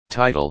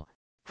Title: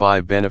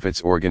 5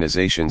 Benefits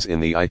Organizations in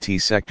the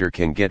IT Sector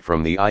Can Get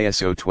from the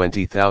ISO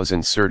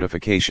 20000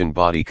 Certification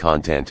Body.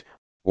 Content: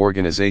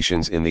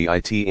 Organizations in the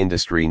IT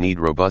industry need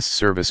robust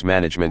service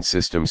management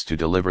systems to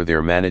deliver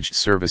their managed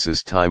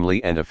services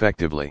timely and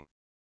effectively.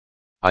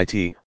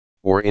 IT,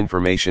 or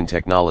information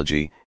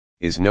technology,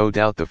 is no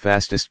doubt the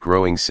fastest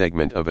growing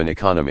segment of an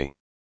economy.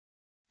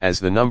 As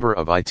the number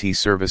of IT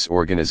service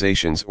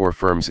organizations or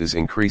firms is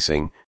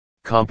increasing,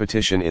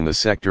 competition in the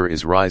sector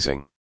is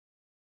rising.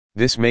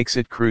 This makes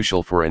it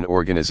crucial for an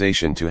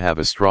organization to have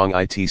a strong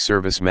IT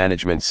service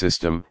management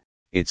system,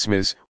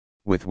 ITSMS,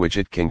 with which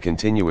it can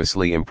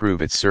continuously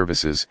improve its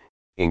services,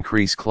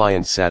 increase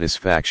client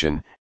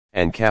satisfaction,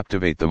 and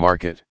captivate the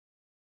market.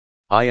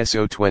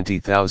 ISO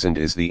 20000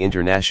 is the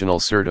international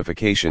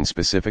certification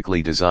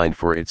specifically designed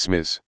for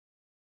ITSMS.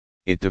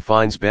 It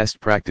defines best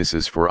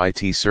practices for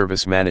IT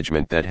service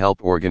management that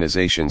help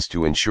organizations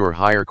to ensure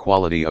higher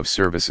quality of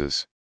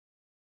services.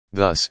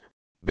 Thus,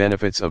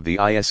 benefits of the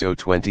ISO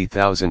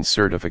 20000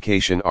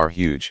 certification are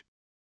huge.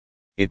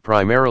 It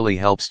primarily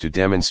helps to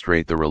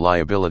demonstrate the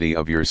reliability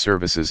of your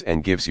services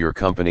and gives your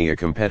company a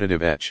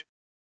competitive edge.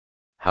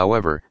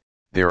 However,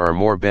 there are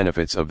more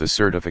benefits of the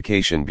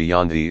certification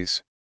beyond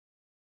these.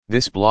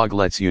 This blog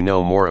lets you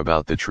know more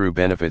about the true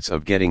benefits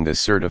of getting this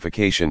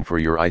certification for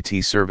your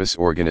IT service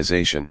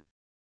organization.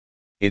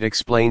 It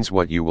explains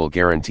what you will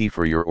guarantee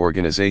for your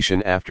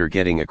organization after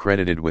getting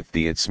accredited with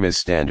the ITSMS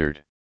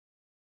standard.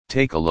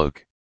 Take a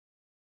look.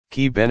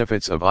 Key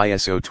benefits of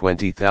ISO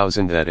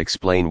 20000 that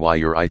explain why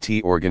your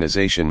IT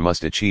organization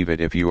must achieve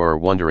it. If you are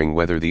wondering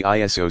whether the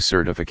ISO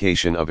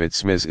certification of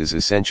ITSMS is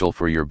essential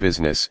for your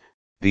business,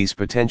 these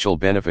potential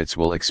benefits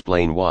will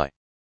explain why.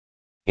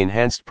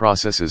 Enhanced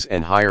processes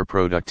and higher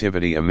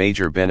productivity. A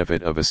major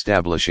benefit of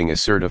establishing a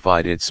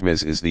certified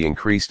ITSMS is the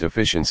increased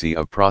efficiency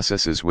of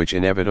processes, which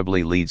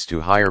inevitably leads to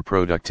higher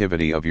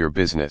productivity of your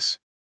business.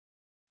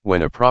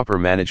 When a proper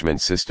management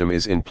system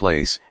is in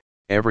place,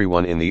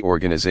 everyone in the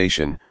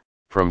organization,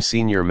 from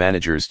senior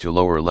managers to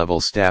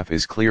lower-level staff,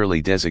 is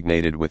clearly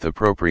designated with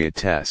appropriate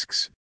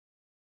tasks.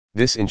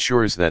 This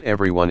ensures that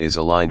everyone is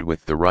aligned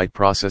with the right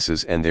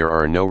processes and there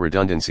are no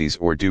redundancies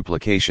or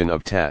duplication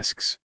of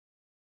tasks.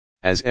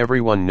 As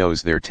everyone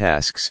knows their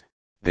tasks,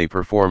 they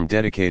perform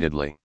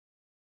dedicatedly.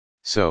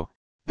 So,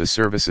 the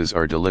services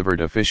are delivered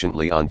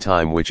efficiently on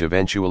time, which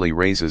eventually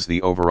raises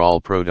the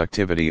overall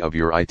productivity of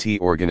your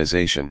IT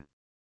organization.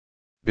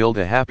 Build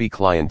a happy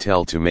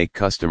clientele to make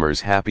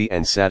customers happy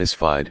and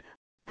satisfied.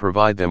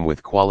 Provide them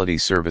with quality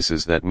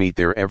services that meet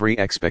their every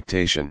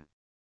expectation.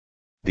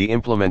 The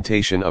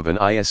implementation of an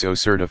ISO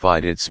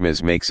certified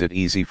ITSMS makes it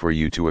easy for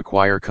you to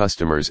acquire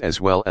customers as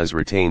well as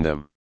retain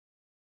them.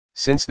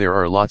 Since there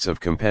are lots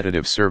of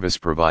competitive service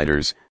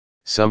providers,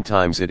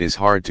 sometimes it is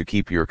hard to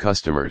keep your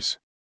customers.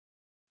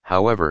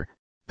 However,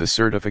 the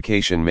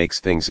certification makes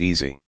things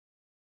easy.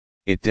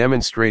 It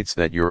demonstrates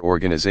that your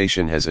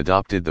organization has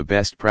adopted the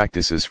best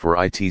practices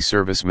for IT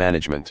service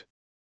management.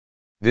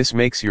 This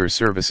makes your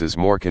services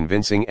more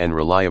convincing and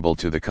reliable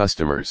to the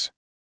customers.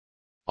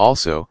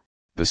 Also,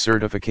 the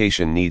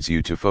certification needs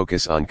you to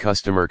focus on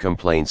customer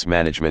complaints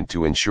management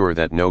to ensure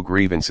that no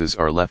grievances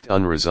are left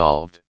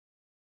unresolved.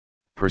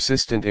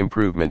 Persistent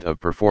improvement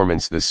of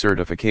performance. The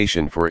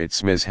certification for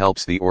ITSMS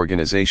helps the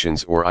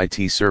organizations or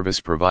IT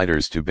service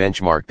providers to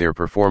benchmark their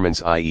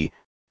performance, i.e.,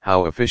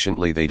 how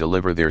efficiently they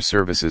deliver their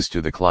services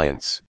to the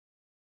clients.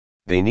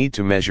 They need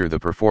to measure the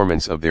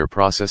performance of their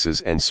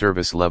processes and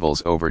service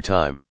levels over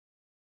time.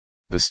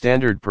 The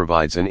standard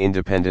provides an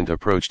independent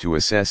approach to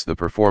assess the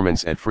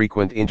performance at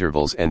frequent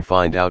intervals and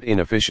find out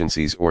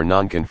inefficiencies or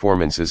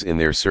non-conformances in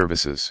their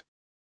services.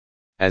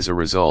 As a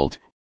result,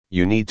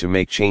 you need to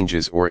make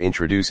changes or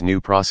introduce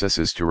new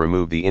processes to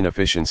remove the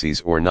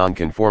inefficiencies or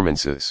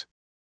non-conformances.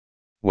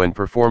 When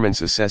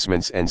performance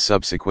assessments and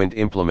subsequent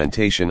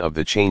implementation of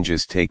the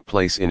changes take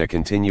place in a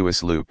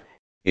continuous loop,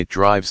 it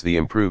drives the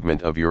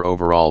improvement of your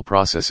overall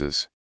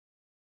processes.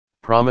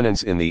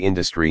 Prominence in the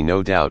industry.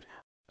 No doubt,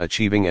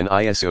 achieving an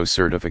ISO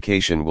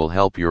certification will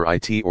help your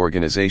IT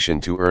organization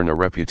to earn a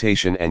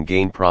reputation and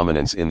gain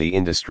prominence in the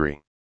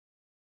industry.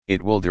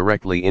 It will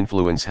directly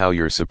influence how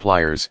your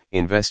suppliers,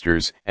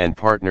 investors, and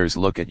partners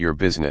look at your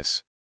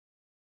business.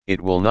 It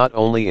will not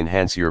only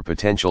enhance your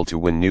potential to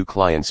win new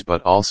clients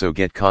but also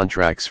get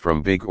contracts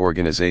from big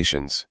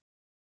organizations.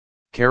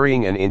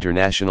 Carrying an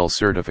international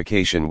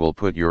certification will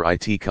put your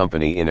IT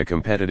company in a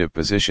competitive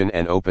position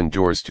and open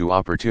doors to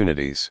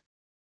opportunities.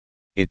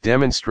 It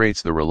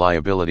demonstrates the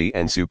reliability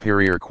and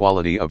superior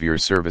quality of your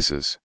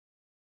services.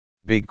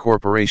 Big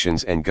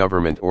corporations and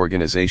government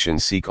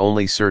organizations seek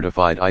only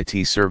certified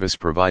IT service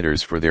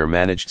providers for their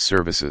managed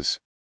services.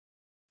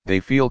 They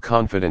feel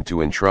confident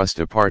to entrust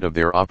a part of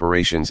their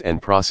operations and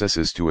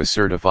processes to a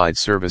certified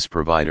service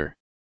provider.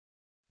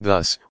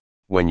 Thus,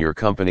 when your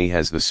company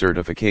has the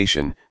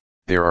certification,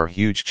 there are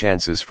huge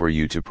chances for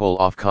you to pull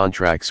off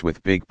contracts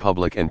with big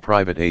public and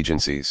private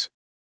agencies.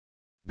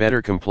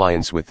 Better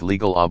compliance with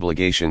legal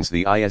obligations.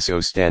 The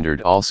ISO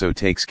standard also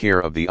takes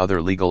care of the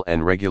other legal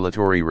and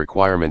regulatory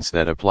requirements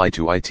that apply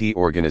to IT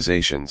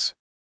organizations.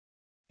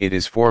 It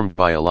is formed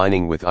by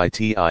aligning with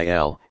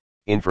ITIL,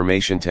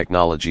 Information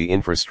Technology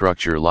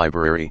Infrastructure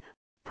Library,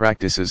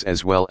 practices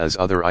as well as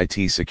other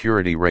IT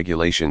security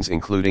regulations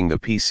including the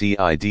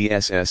PCI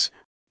DSS,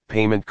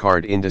 Payment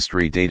Card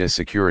Industry Data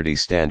Security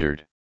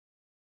Standard.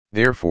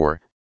 Therefore,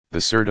 the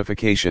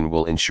certification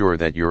will ensure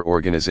that your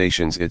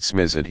organization's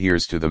ITSMIS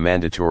adheres to the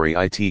mandatory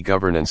IT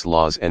governance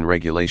laws and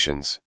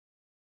regulations.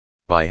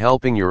 By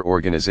helping your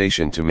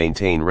organization to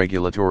maintain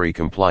regulatory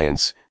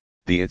compliance,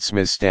 the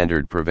ITSMIS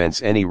standard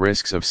prevents any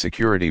risks of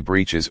security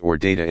breaches or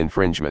data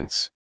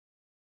infringements.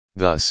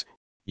 Thus,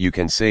 you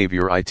can save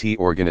your IT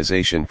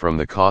organization from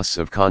the costs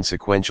of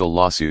consequential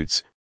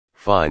lawsuits,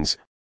 fines,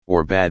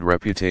 or bad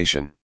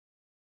reputation.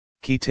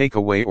 Key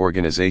takeaway: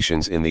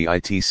 organizations in the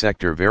IT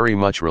sector very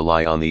much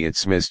rely on the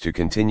ITSMIS to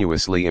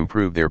continuously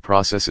improve their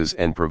processes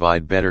and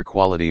provide better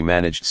quality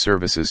managed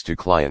services to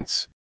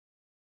clients.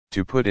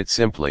 To put it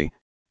simply,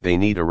 they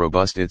need a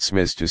robust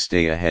ITSMIS to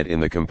stay ahead in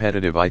the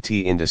competitive IT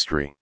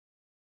industry.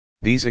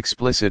 These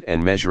explicit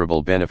and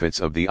measurable benefits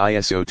of the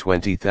ISO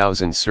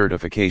 20000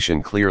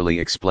 certification clearly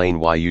explain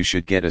why you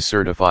should get a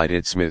certified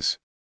ITSMIS.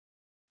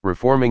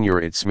 Reforming your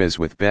ITSMIS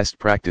with best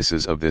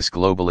practices of this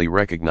globally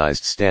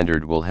recognized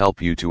standard will help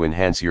you to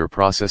enhance your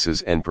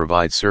processes and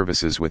provide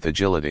services with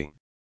agility.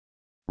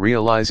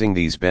 Realizing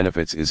these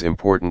benefits is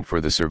important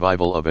for the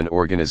survival of an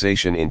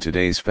organization in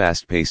today's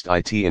fast-paced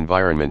IT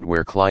environment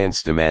where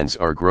clients' demands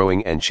are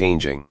growing and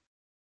changing.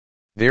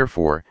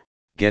 Therefore,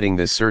 getting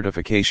this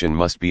certification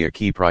must be a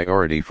key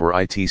priority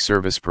for IT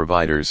service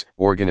providers,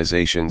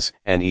 organizations,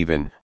 and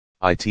even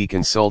IT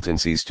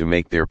consultancies to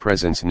make their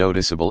presence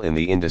noticeable in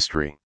the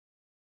industry.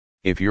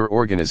 If your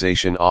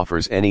organization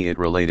offers any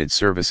IT-related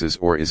services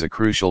or is a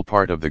crucial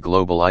part of the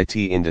global IT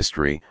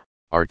industry,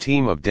 our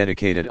team of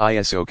dedicated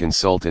ISO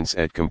consultants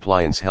at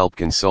Compliance Help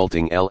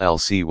Consulting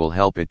LLC will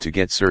help it to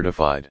get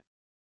certified.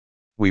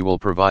 We will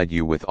provide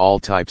you with all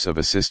types of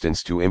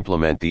assistance to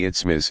implement the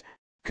ITSMIS,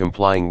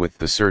 complying with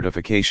the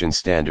certification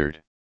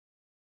standard.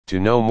 To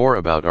know more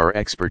about our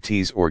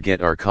expertise or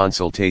get our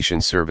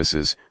consultation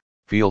services,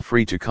 feel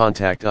free to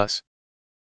contact us.